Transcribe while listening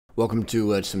Welcome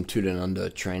to some Two Down Under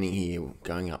training here,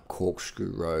 going up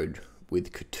Corkscrew Road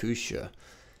with Katusha.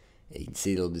 You can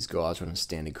see all these guys running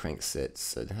standard crank sets,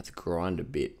 so they have to grind a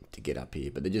bit to get up here,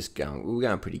 but they're just going, we're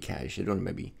going pretty cash. They're doing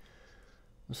maybe,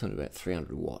 what's on about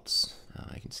 300 watts.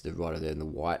 You can see the rider there in the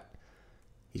white.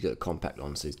 He's got a compact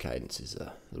on, so his cadence is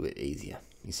a little bit easier.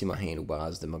 You can see my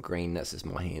handlebars, they're my green, that's just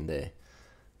my hand there,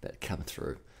 that come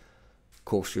through.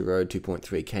 Corkscrew Road,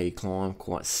 2.3k climb,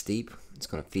 quite steep. It's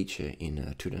going to feature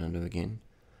in Two Down Under again.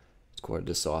 It's quite a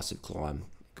decisive climb,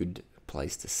 good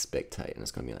place to spectate, and it's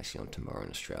going to be actually on tomorrow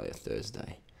in Australia,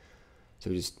 Thursday.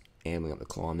 So we're just ambling up the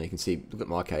climb there. You can see, look at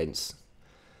my cadence.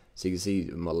 So you can see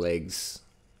my legs,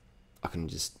 I'm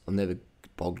never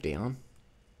bogged down.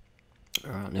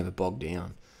 Alright, never bogged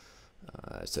down.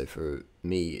 So for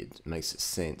me, it makes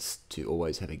sense to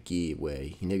always have a gear where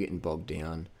you're never getting bogged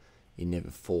down, you're never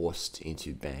forced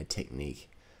into bad technique.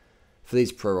 For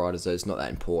these pro riders though, it's not that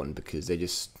important because they're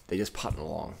just putting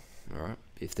along. Alright?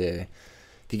 If you're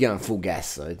going full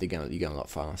gas though, you're going a lot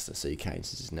faster, so your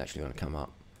cadence is just naturally going to come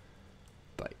up.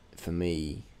 But for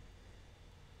me,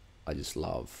 I just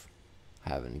love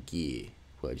having a gear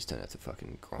where I just don't have to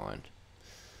fucking grind.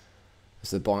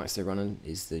 So the bikes they're running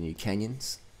is the new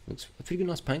Canyons. Looks a pretty good,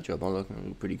 nice paint job. I'm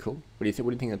looking pretty cool. What do you think?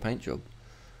 What do you think of the paint job?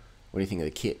 What do you think of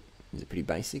the kit? Is it pretty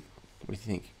basic? What do you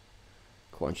think?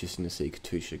 Quite interesting to see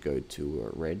Katusha go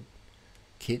to a red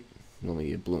kit.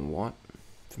 Normally a blue and white,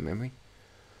 from memory.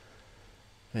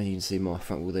 And you can see my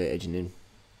front wheel there edging in.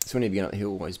 So whenever you get up the hill,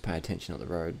 always pay attention up the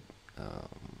road.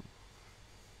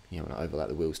 You don't want to overlap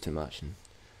the wheels too much and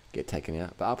get taken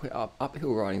out. But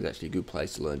uphill riding is actually a good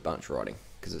place to learn bunch riding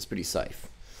because it's pretty safe.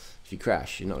 If you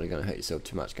crash, you're not really going to hurt yourself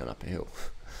too much going up a hill,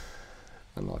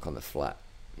 unlike on the flat.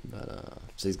 But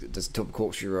so there's the top of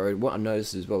Corkscrew Road. What I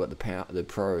noticed as well about the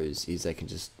pros is they can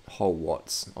just hold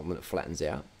watts when it flattens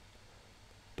out.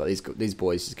 But these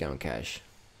boys just going cash.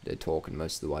 They're talking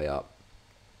most of the way up.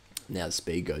 Now the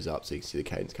speed goes up, so you can see the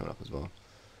cadence coming up as well.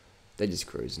 They're just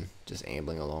cruising, just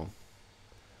ambling along,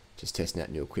 just testing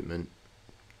out new equipment.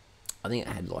 I think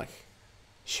it had like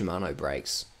Shimano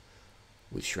brakes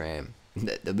with SRAM.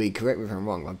 They'll be correct me if I'm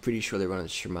wrong. I'm pretty sure they're running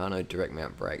Shimano direct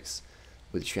mount brakes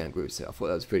with SRAM groups. I thought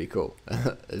that was pretty cool.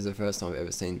 It's the first time I've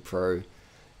ever seen pro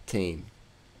team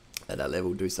at that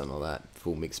level do something like that.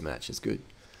 Full mixed match. It's good.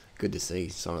 Good to see.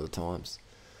 Sign of the times.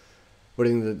 What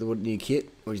do you think of the new kit?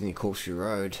 What do you think of Corkscrew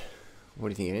Road? What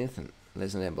do you think of anything? Let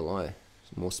us know down below.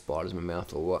 Some more spiders in my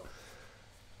mouth or what?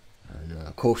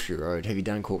 And Corkscrew Road. Have you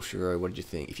done Corkscrew Road? What did you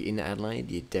think? If you're in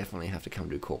Adelaide, you definitely have to come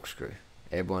do Corkscrew.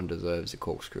 Everyone deserves a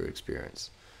Corkscrew experience.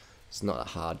 It's not a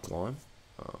hard climb.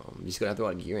 You just got to have the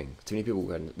right gearing. Too many people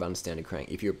run standard crank.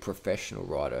 If you're a professional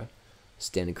rider,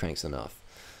 standard crank's enough.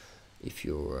 If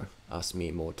you're us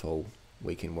mere mortal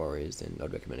weekend warriors, then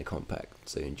I'd recommend a compact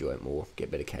so you enjoy it more,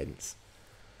 get better cadence.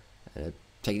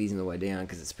 Take it easy on the way down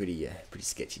because it's pretty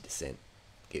sketchy descent.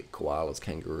 Get koalas,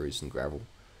 kangaroos, and gravel,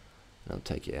 and I'll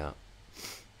take you out.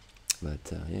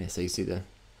 But yeah, so you see the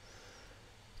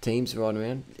teams riding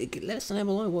around. Let us know down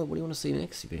below what do you want to see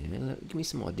next video. Give me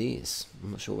some ideas.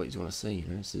 I'm not sure what you want to see. You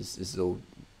know, this is all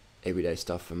everyday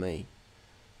stuff for me.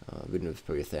 I've ridden with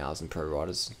probably 1,000 pro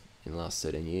riders in the last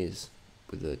 13 years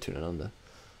with the Two Down Under.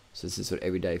 So this is sort of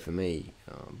everyday for me,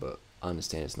 but I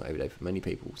understand it's not everyday for many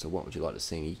people. So what would you like to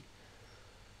see?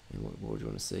 And what would you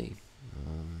want to see?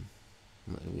 I'm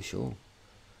not really sure.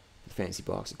 The fancy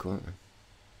bikes are cool, aren't they?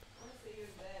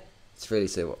 It's really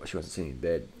say what she wants to see in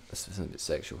bed. That's something a bit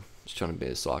sexual. Just trying to be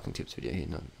a cycling tips video here,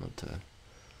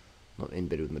 not in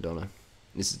bed with Madonna.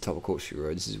 This is the top of Corkscrew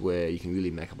Road. This is where you can really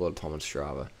make a lot of time on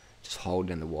Strava. Just hold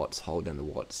down the watts, hold down the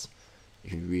watts. You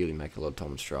can really make a lot of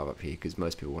time on Strava up here because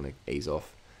most people want to ease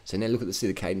off. So now look at see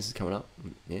the cadences coming up.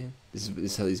 Yeah, this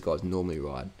is how these guys normally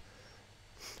ride.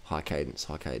 High cadence,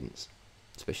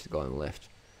 especially the guy on the left.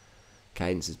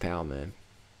 Cadence is power, man.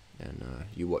 And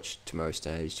you watch tomorrow's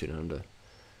stage, Two Down Under.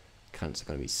 Cunts are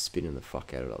going to be spinning the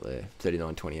fuck out of it up there.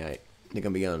 39.28. They're going to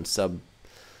be going sub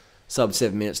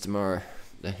 7 minutes tomorrow.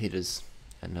 The hitters,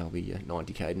 and they'll be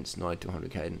 90 cadence, 90 to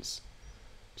 100 cadence.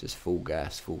 Just full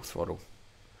gas, full throttle.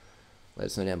 Let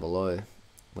us know down below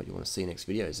what you want to see next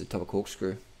video. It's the top of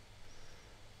Corkscrew.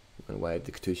 We're going to wave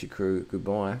the Katusha crew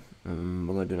goodbye. We're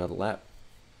going to do another lap.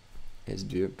 There's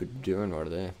Durianrider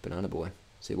there, Banana Boy.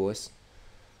 See you boys.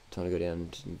 Time to go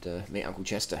down and meet Uncle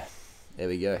Chester. There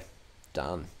we go.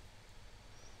 Done.